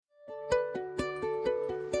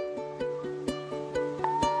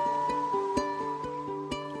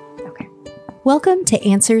Welcome to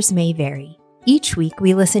Answers May Vary. Each week,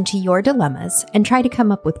 we listen to your dilemmas and try to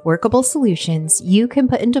come up with workable solutions you can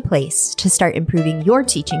put into place to start improving your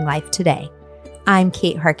teaching life today. I'm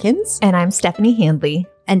Kate Harkins. And I'm Stephanie Handley.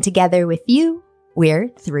 And together with you, we're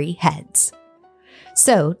Three Heads.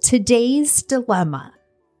 So today's dilemma: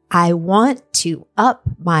 I want to up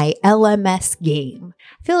my LMS game.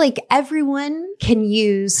 I feel like everyone can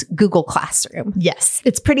use Google Classroom. Yes,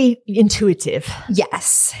 it's pretty intuitive.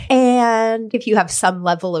 Yes. And if you have some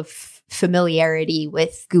level of familiarity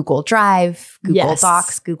with Google Drive, Google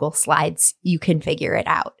Docs, Google Slides, you can figure it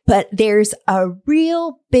out. But there's a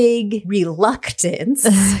real big reluctance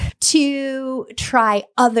to try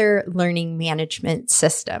other learning management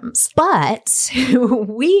systems. But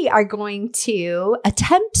we are going to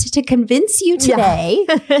attempt to convince you today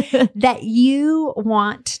that you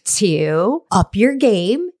want to up your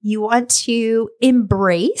game. You want to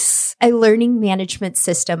embrace a learning management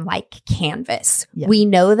system like Canvas. Yep. We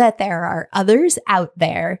know that there are others out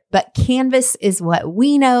there, but Canvas is what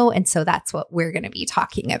we know. And so that's what we're going to be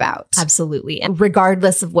talking about. Absolutely. And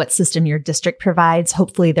regardless of what system your district provides,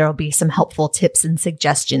 hopefully there will be some helpful tips and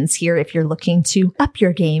suggestions here if you're looking to up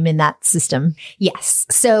your game in that system. Yes.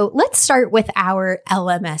 So let's start with our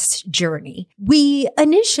LMS journey. We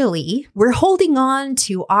initially were holding on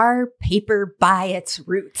to our paper by its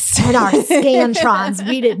roots. And our Scantrons,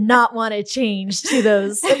 we did not want to change to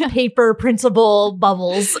those paper printable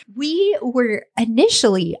bubbles. We were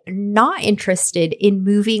initially not interested in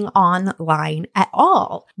moving online at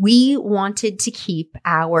all. We wanted to keep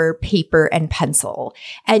our paper and pencil.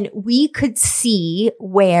 And we could see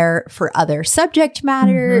where for other subject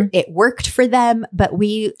matter, it worked for them. But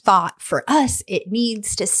we thought for us, it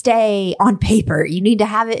needs to stay on paper. You need to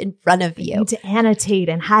have it in front of you. You need to annotate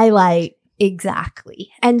and highlight. Exactly.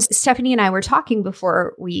 And Stephanie and I were talking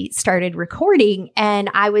before we started recording, and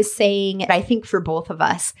I was saying, I think for both of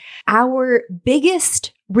us, our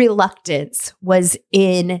biggest reluctance was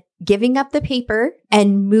in giving up the paper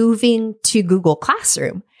and moving to Google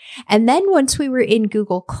Classroom. And then once we were in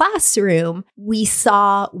Google Classroom, we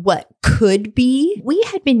saw what could be. We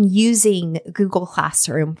had been using Google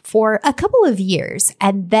Classroom for a couple of years,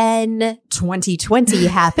 and then 2020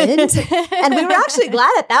 happened. And we were actually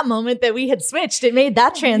glad at that moment that we had switched. It made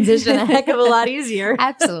that transition a heck of a lot easier.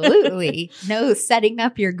 Absolutely. No setting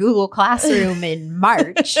up your Google Classroom in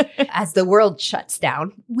March as the world shuts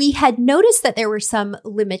down. We had noticed that there were some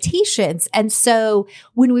limitations. And so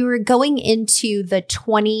when we were going into the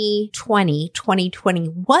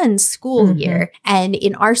 2020-2021 school year, and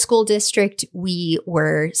in our school district, we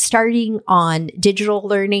were starting on digital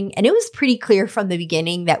learning. And it was pretty clear from the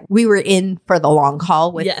beginning that we were in for the long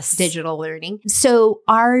haul with digital learning. So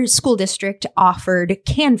our school district offered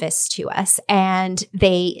Canvas to us, and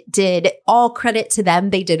they did, all credit to them,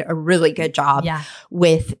 they did a really good job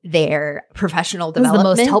with their professional development. It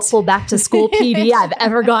was the most helpful back to school PD I've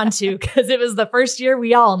ever gone to, because it was the first year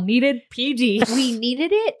we all needed PD. We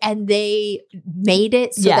needed it, and they made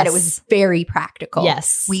it so that it was very practical.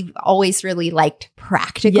 Yes. We've always really liked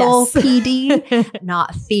practical PD,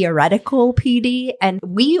 not theoretical PD. And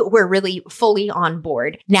we were really fully on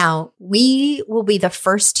board. Now, we will be the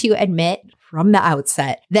first to admit from the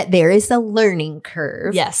outset that there is a learning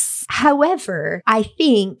curve. Yes. However, I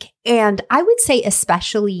think, and I would say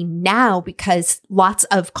especially now, because lots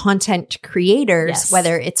of content creators,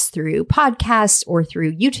 whether it's through podcasts or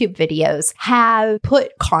through YouTube videos, have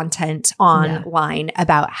put content online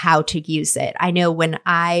about how to use it. I know when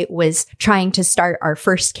I was trying to start our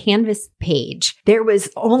first Canvas page, there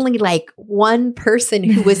was only like one person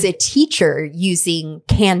who was a teacher using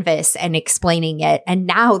Canvas and explaining it. And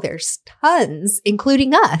now there's tons,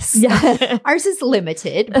 including us. Yeah. Ours is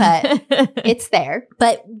limited, but it's there.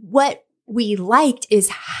 But what we liked is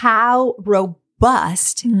how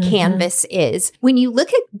robust Canvas is. When you look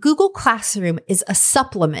at Google Classroom is a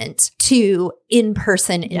supplement to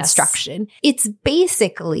in-person instruction. It's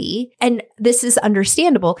basically, and this is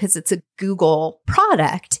understandable because it's a Google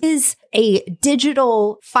product, is a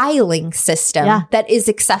digital filing system that is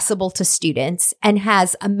accessible to students and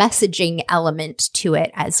has a messaging element to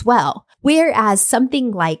it as well. Whereas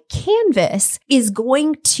something like Canvas is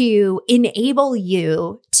going to enable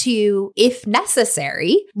you to, if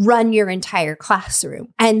necessary, run your entire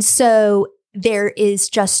classroom. And so there is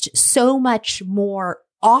just so much more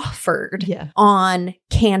offered on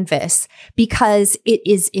Canvas because it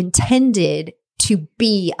is intended to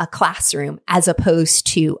be a classroom as opposed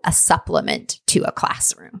to a supplement to a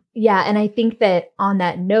classroom. Yeah. And I think that on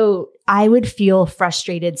that note, I would feel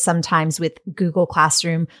frustrated sometimes with Google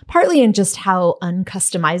Classroom, partly in just how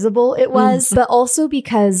uncustomizable it was, but also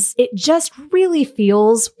because it just really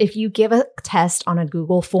feels, if you give a test on a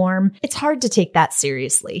Google form, it's hard to take that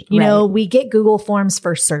seriously. You know, we get Google Forms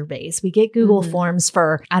for surveys. We get Google Forms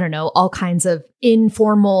for, I don't know, all kinds of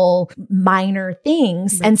informal, minor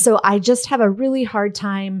things. And so I just have a really hard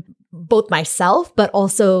time, both myself, but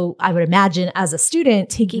also I would imagine as a student,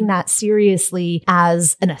 taking that seriously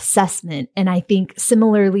as an assessment. And I think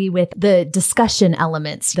similarly with the discussion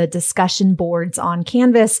elements, the discussion boards on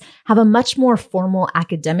Canvas have a much more formal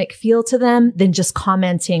academic feel to them than just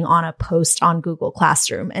commenting on a post on Google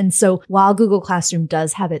Classroom. And so while Google Classroom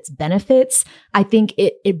does have its benefits, I think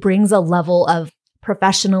it brings a level of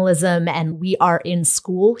professionalism, and we are in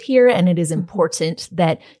school here, and it is important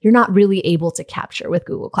that you're not really able to capture with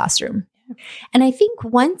Google Classroom. And I think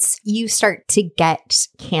once you start to get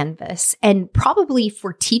Canvas, and probably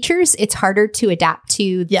for teachers, it's harder to adapt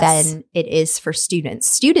to than it is for students.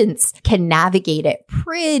 Students can navigate it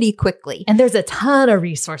pretty quickly. And there's a ton of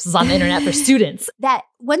resources on the internet for students. That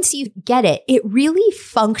once you get it, it really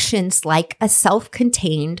functions like a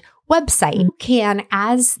self-contained website. You can,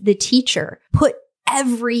 as the teacher, put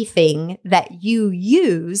everything that you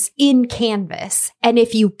use in Canvas. And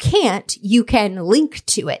if you can't, you can link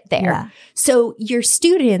to it there. Yeah. So your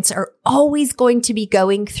students are always going to be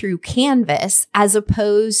going through Canvas as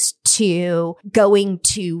opposed to going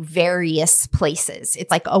to various places.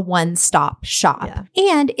 It's like a one-stop shop.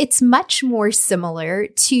 Yeah. And it's much more similar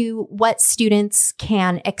to what students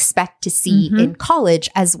can expect to see in college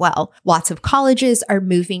as well. Lots of colleges are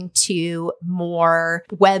moving to more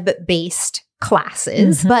web-based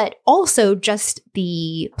classes, but also just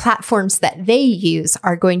the platforms that they use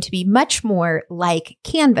are going to be much more like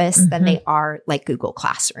Canvas than they are like Google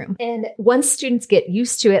Classroom. And once students get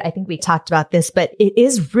used to it, I think we talked about this, but it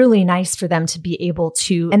is really nice for them to be able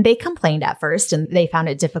to, and they complained at first and they found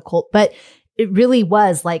it difficult, but it really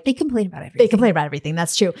was like they complain about everything. They complain about everything.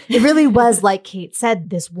 That's true. It really was like Kate said,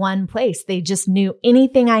 this one place. They just knew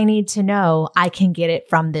anything I need to know, I can get it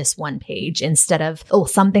from this one page instead of, oh,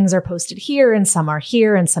 some things are posted here and some are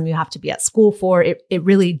here and some you have to be at school for. It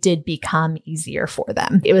really did become easier for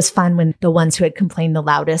them. It was fun when the ones who had complained the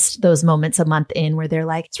loudest, those moments a month in where they're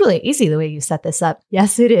like, it's really easy the way you set this up.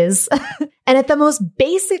 Yes, it is. And at the most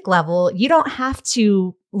basic level, you don't have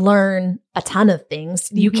to learn a ton of things.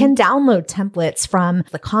 You can download templates from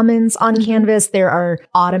the Commons on Canvas. There are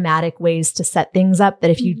automatic ways to set things up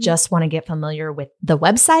that if you just want to get familiar with the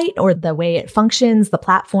website or the way it functions, the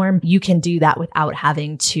platform, you can do that without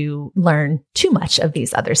having to learn too much of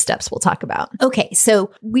these other steps we'll talk about. Okay,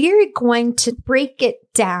 so we're going to break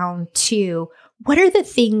it down to what are the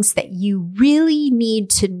things that you really need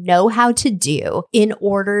to know how to do in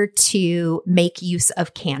order to make use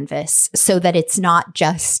of Canvas so that it's not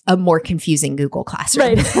just a more confusing Google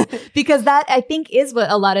Classroom? Right. Because that, I think, is what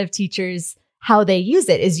a lot of teachers, how they use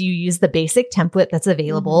it is you use the basic template that's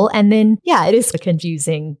available. And then, it is a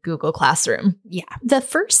confusing Google Classroom. Yeah. The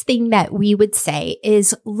first thing that we would say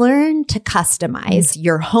is learn to customize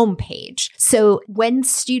your homepage. So when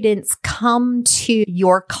students come to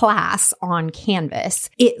your class on Canvas,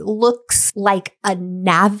 it looks like a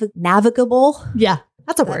navigable. Yeah.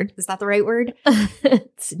 That's a word. Is that the right word?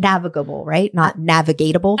 It's navigable, right? Not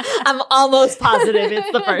navigatable. I'm almost positive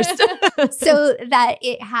it's the first. So that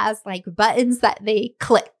it has like buttons that they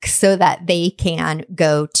click so that they can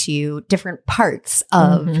go to different parts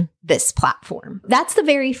of this platform. That's the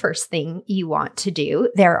very first thing you want to do.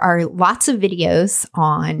 There are lots of videos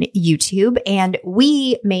on YouTube, and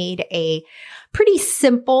we made a pretty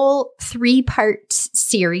simple 3-part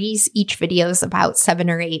series. Each video is about 7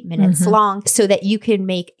 or 8 minutes long so that you can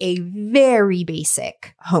make a very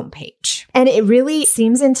basic homepage. And it really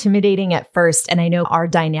seems intimidating at first. And I know our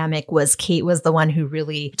dynamic was Kate was the one who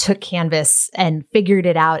really took Canvas and figured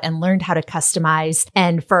it out and learned how to customize.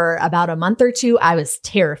 And for about a month or two, I was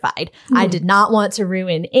terrified. I did not want to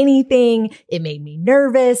ruin anything. It made me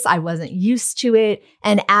nervous. I wasn't used to it.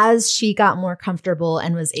 And as she got more comfortable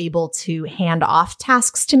and was able to hand off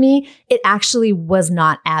tasks to me, it actually was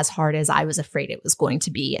not as hard as I was afraid it was going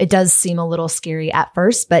to be. It does seem a little scary at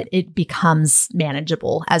first, but it becomes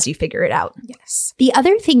manageable as you figure it out. Yes. The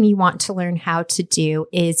other thing you want to learn how to do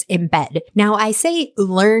is embed. Now, I say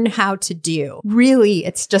learn how to do. Really,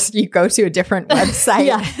 it's just you go to a different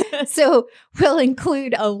website. So we'll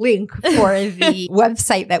include a link for the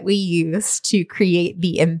website that we use to create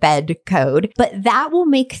the embed code, but that will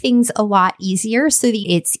make things a lot easier so that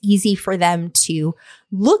it's easy for them to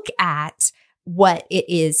look at what it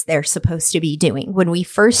is they're supposed to be doing. When we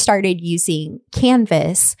first started using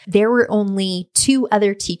Canvas, there were only 2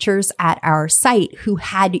 other teachers at our site who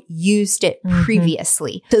had used it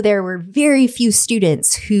previously. So there were very few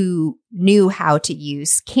students who knew how to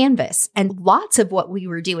use Canvas. And lots of what we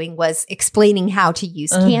were doing was explaining how to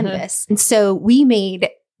use Canvas. And so we made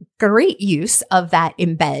great use of that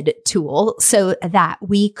embed tool so that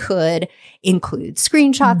we could include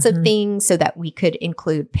screenshots of things, so that we could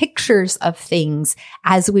include pictures of things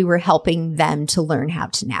as we were helping them to learn how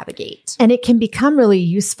to navigate. And it can become really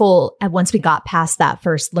useful. Once we got past that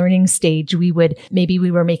first learning stage, we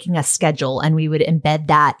were making a schedule and we would embed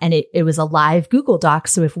that, and it was a live Google Doc.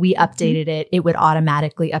 So if we updated it, it would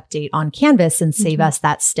automatically update on Canvas and save us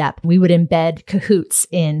that step. We would embed Kahoots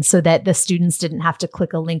in so that the students didn't have to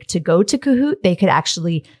click a link to go to Kahoot. They could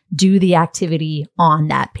actually do the activity on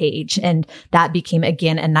that page. And that became,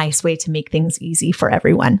 again, a nice way to make things easy for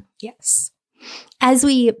everyone. Yes. As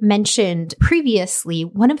we mentioned previously,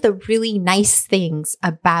 one of the really nice things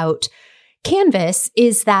about Canvas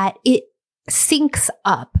is that it syncs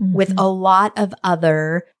up with a lot of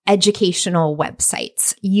other educational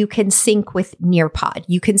websites. You can sync with Nearpod.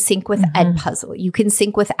 You can sync with Edpuzzle. You can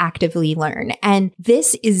sync with Actively Learn. And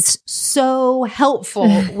this is so helpful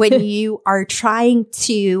when you are trying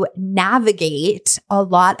to navigate a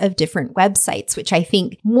lot of different websites, which I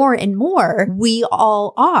think more and more we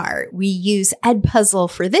all are. We use Edpuzzle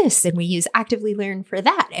for this, and we use Actively Learn for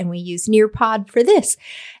that, and we use Nearpod for this.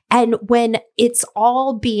 And when it's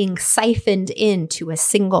all being siphoned into a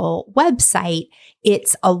single website,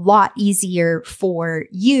 it's a lot easier for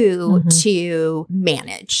you to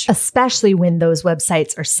manage. Especially when those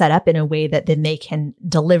websites are set up in a way that then they can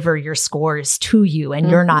deliver your scores to you and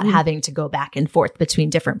you're not having to go back and forth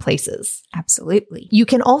between different places. Absolutely. You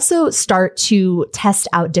can also start to test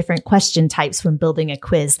out different question types when building a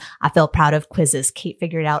quiz. I feel proud of quizzes. Kate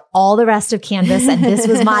figured out all the rest of Canvas, and this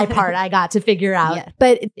was my part I got to figure out. Yeah.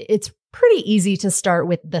 But it's pretty easy to start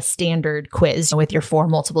with the standard quiz with your 4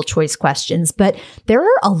 multiple choice questions, but there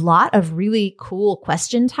are a lot of really cool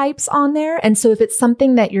question types on there. And so if it's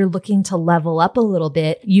something that you're looking to level up a little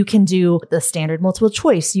bit, you can do the standard multiple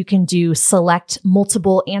choice. You can do select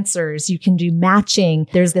multiple answers. You can do matching.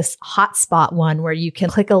 There's this hotspot one where you can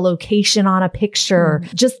click a location on a picture.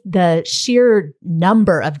 Just the sheer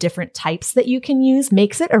number of different types that you can use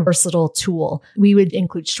makes it a versatile tool. We would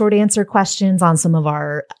include short answer questions on some of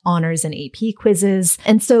our honors and AP quizzes.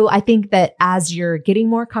 And so I think that as you're getting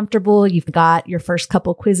more comfortable, you've got your first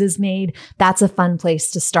couple quizzes made, that's a fun place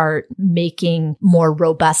to start making more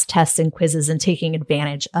robust tests and quizzes and taking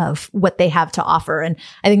advantage of what they have to offer. And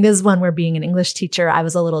I think this is one where, being an English teacher, I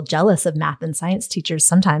was a little jealous of math and science teachers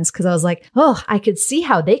sometimes, because I was like, oh, I could see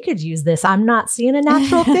how they could use this. I'm not seeing a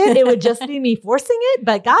natural fit. It would just be me forcing it,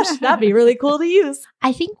 but gosh, that'd be really cool to use.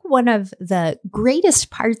 I think one of the greatest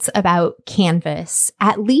parts about Canvas,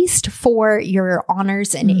 at least for your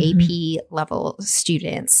honors and AP level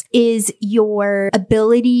students, is your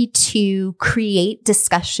ability to create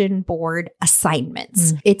discussion board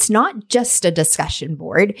assignments. It's not just a discussion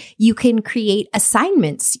board. You can create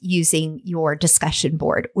assignments using your discussion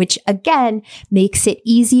board, which again makes it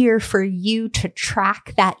easier for you to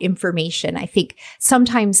track that information. I think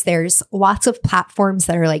sometimes there's lots of platforms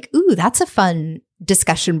that are like, ooh, that's a fun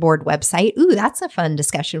discussion board website. Ooh, that's a fun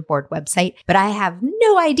discussion board website. But I have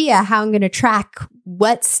no idea how I'm going to track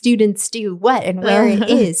what students do what and where it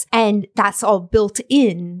is. And that's all built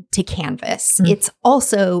in to Canvas. It's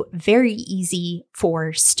also very easy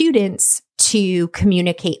for students to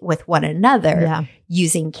communicate with one another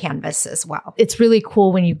using Canvas as well. It's really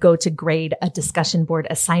cool when you go to grade a discussion board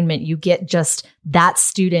assignment, you get just that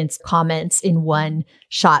student's comments in one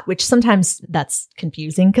shot, which sometimes that's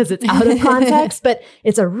confusing because it's out of context, but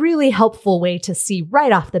it's a really helpful way to see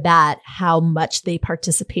right off the bat how much they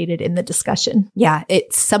participated in the discussion. Yeah,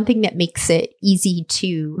 it's something that makes it easy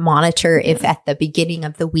to monitor. If at the beginning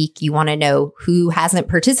of the week you want to know who hasn't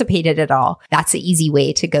participated at all, that's an easy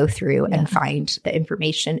way to go through and find the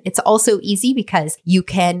information. It's also easy because you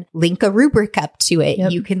can link a rubric up to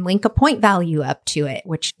it. You can link a point value up to it,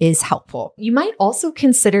 which is helpful. You might also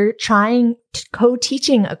consider trying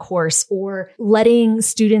co-teaching a course or letting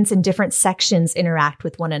students in different sections interact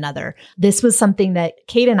with one another. This was something that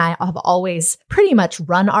Kate and I have always pretty much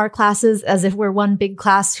run our classes as if we're one big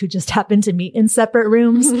class who just happened to meet in separate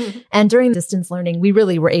rooms. And during distance learning, we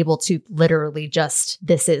really were able to literally just,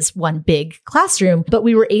 this is one big classroom, but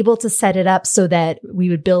we were able to set it up so that we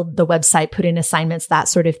would build the website, put in assignments, that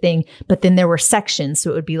sort of thing. But then there were sections.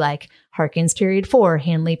 So it would be like Harkins period 4,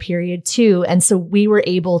 Hanley period 2. And so we were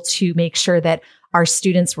able to make sure that our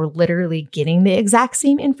students were literally getting the exact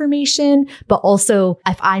same information, but also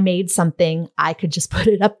if I made something, I could just put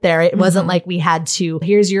it up there. It wasn't like we had to,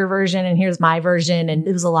 here's your version and here's my version. And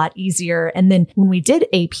it was a lot easier. And then when we did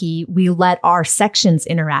AP, we let our sections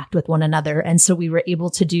interact with one another. And so we were able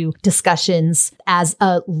to do discussions as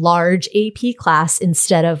a large AP class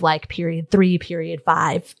instead of like period 3, period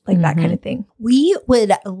 5, like that kind of thing. We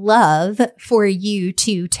would love for you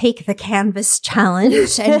to take the Canvas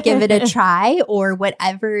challenge and give it a try, or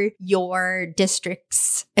whatever your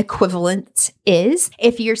district's equivalent is.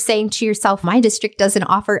 If you're saying to yourself, my district doesn't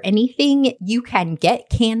offer anything, you can get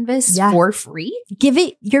Canvas for free. Give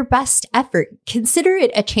it your best effort. Consider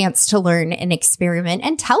it a chance to learn and experiment,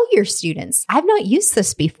 and tell your students, I've not used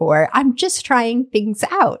this before. I'm just trying things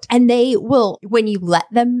out. And they will, when you let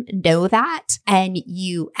them know that and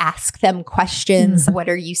you ask them questions, what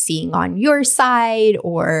are you seeing on your side?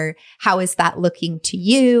 Or how is that looking to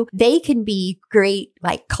you? They can be great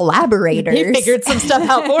like collaborators. They figured some stuff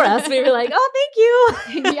out for us. We were like, oh, thank you.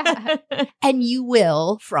 Yeah. And you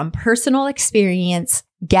will, from personal experience,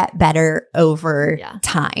 get better over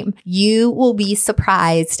time. You will be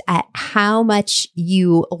surprised at how much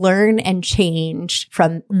you learn and change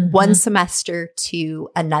from one semester to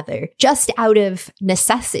another, just out of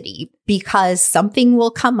necessity, because something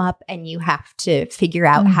will come up and you have to figure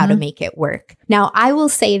out how to make it work. Now, I will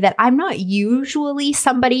say that I'm not usually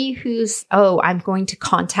somebody who's, I'm going to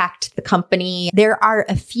contact the company. There are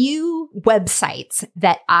a few websites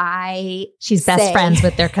that she's best friends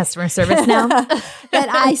with their customer service now. That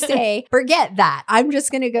I say, forget that. I'm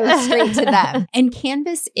just going to go straight to them. And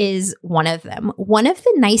Canvas is one of them. One of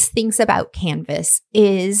the nice things about Canvas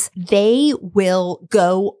is they will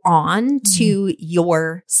go on to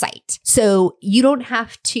your site. So you don't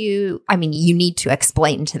have to, you need to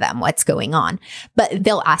explain to them what's going on, but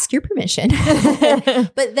they'll ask your permission.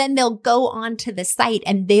 But then they'll go on to the site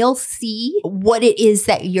and they'll see what it is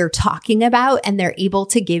that you're talking about, and they're able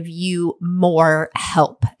to give you more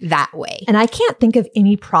help that way. And I can't think of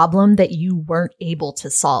any problem that you weren't able to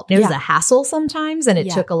solve. It was a hassle sometimes, and it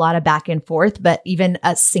took a lot of back and forth, but even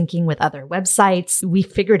us syncing with other websites, we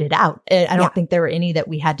figured it out. I don't think there were any that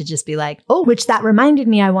we had to just be like, which that reminded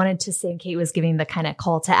me, I wanted to say, Kate was giving the kind of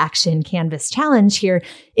call to action Canvas challenge here,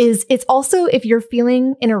 is it's also, if you're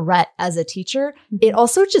feeling in a rut as a teacher, it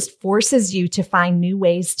also just forces you to find new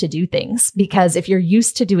ways to do things. Because if you're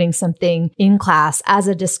used to doing something in class as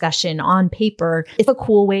a discussion on paper, it's a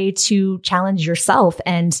cool way to challenge yourself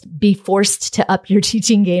and be forced to up your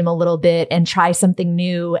teaching game a little bit and try something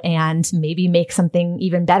new and maybe make something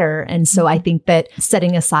even better. And so I think that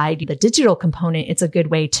setting aside the digital component, it's a good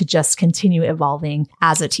way to just continue evolving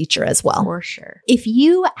as a teacher as well. For sure. If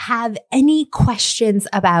you have any questions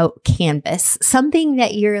about Canvas, something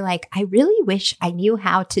that you're like, I really wish I knew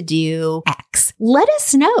how to do X, let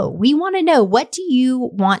us know. We want to know, what do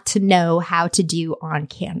you want to know how to do on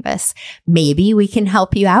Canvas? Maybe we can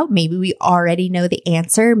help you out. Maybe we already know the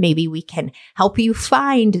answer. Maybe we can help you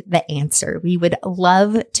find the answer. We would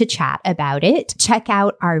love to chat about it. Check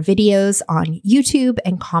out our videos on YouTube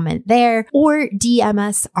and comment there, or DM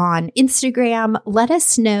us on Instagram. Let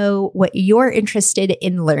us know what you're interested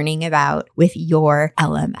in learning about with your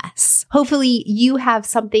LMS. Hopefully you have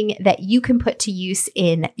something that you can put to use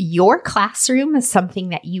in your classroom, something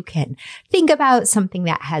that you can think about, something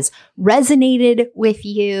that has resonated with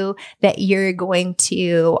you, that you're going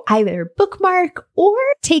to either bookmark or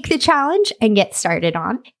take the challenge and get started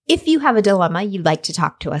on. If you have a dilemma you'd like to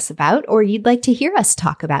talk to us about, or you'd like to hear us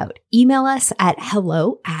talk about, email us at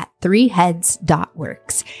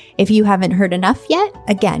hello@threeheads.works. If you haven't heard enough yet,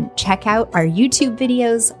 again, check out our YouTube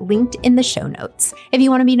videos linked in the show notes. If you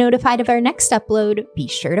want to be notified of our next upload, be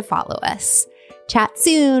sure to follow us. Chat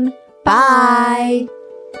soon. Bye.